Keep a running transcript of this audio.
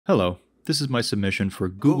Hello, this is my submission for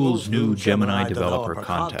Google's new Gemini Developer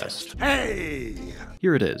Contest. Hey!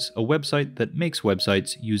 Here it is, a website that makes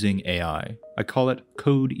websites using AI. I call it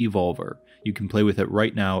Code Evolver. You can play with it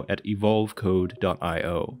right now at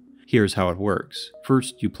evolvecode.io. Here's how it works.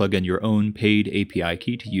 First, you plug in your own paid API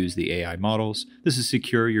key to use the AI models. This is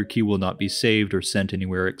secure, your key will not be saved or sent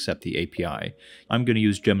anywhere except the API. I'm going to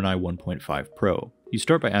use Gemini 1.5 Pro. You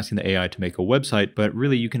start by asking the AI to make a website, but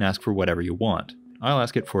really you can ask for whatever you want. I'll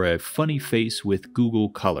ask it for a funny face with Google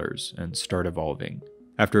colors and start evolving.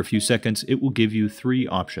 After a few seconds, it will give you three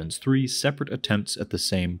options, three separate attempts at the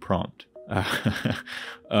same prompt.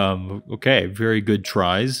 Okay, very good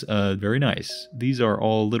tries, very nice. These are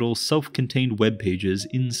all little self-contained web pages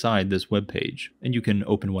inside this web page, and you can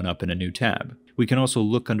open one up in a new tab. We can also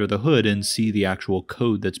look under the hood and see the actual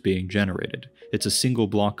code that's being generated. It's a single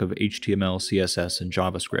block of HTML, CSS, and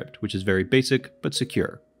JavaScript, which is very basic but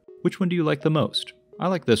secure. Which one do you like the most? I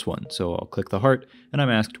like this one, so I'll click the heart, and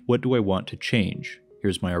I'm asked, what do I want to change?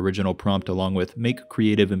 Here's my original prompt along with make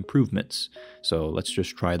creative improvements. So let's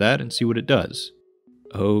just try that and see what it does.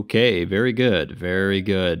 Okay, very good, very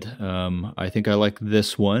good. I think I like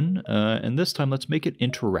this one, and this time let's make it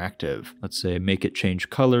interactive. Let's say make it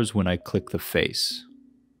change colors when I click the face.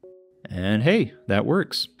 And hey, that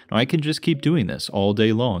works. I can just keep doing this all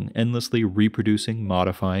day long, endlessly reproducing,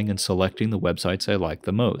 modifying, and selecting the websites I like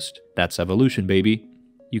the most. That's evolution, baby.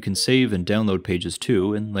 You can save and download pages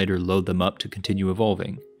too, and later load them up to continue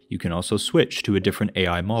evolving. You can also switch to a different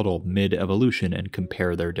AI model mid-evolution and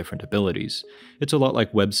compare their different abilities. It's a lot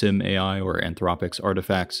like WebSim AI or Anthropic's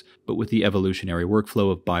artifacts, but with the evolutionary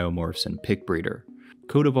workflow of biomorphs and PickBreeder.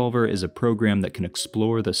 Code Evolver is a program that can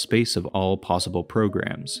explore the space of all possible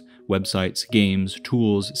programs. Websites, games,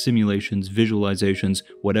 tools, simulations, visualizations,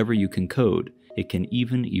 whatever you can code. It can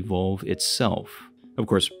even evolve itself. Of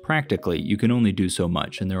course, practically, you can only do so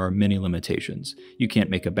much, and there are many limitations. You can't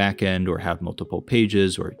make a backend or have multiple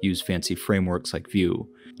pages or use fancy frameworks like Vue.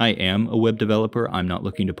 I am a web developer, I'm not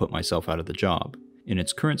looking to put myself out of the job. In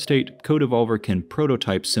its current state, Code Evolver can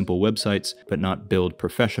prototype simple websites, but not build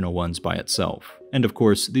professional ones by itself. And of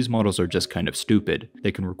course, these models are just kind of stupid.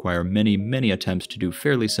 They can require many attempts to do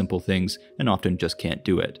fairly simple things, and often just can't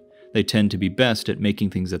do it. They tend to be best at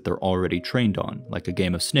making things that they're already trained on, like a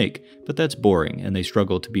game of Snake, but that's boring, and they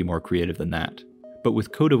struggle to be more creative than that. But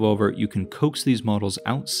with Code Evolver, you can coax these models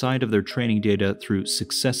outside of their training data through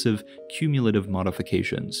successive, cumulative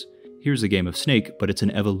modifications. Here's a game of Snake, but it's an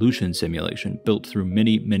evolution simulation built through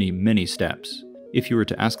many steps. If you were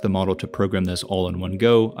to ask the model to program this all in one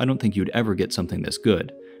go, I don't think you'd ever get something this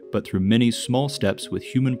good. But through many small steps with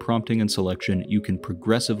human prompting and selection, you can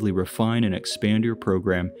progressively refine and expand your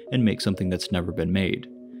program and make something that's never been made.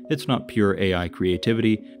 It's not pure AI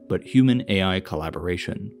creativity, but human-AI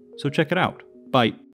collaboration. So check it out. Bye.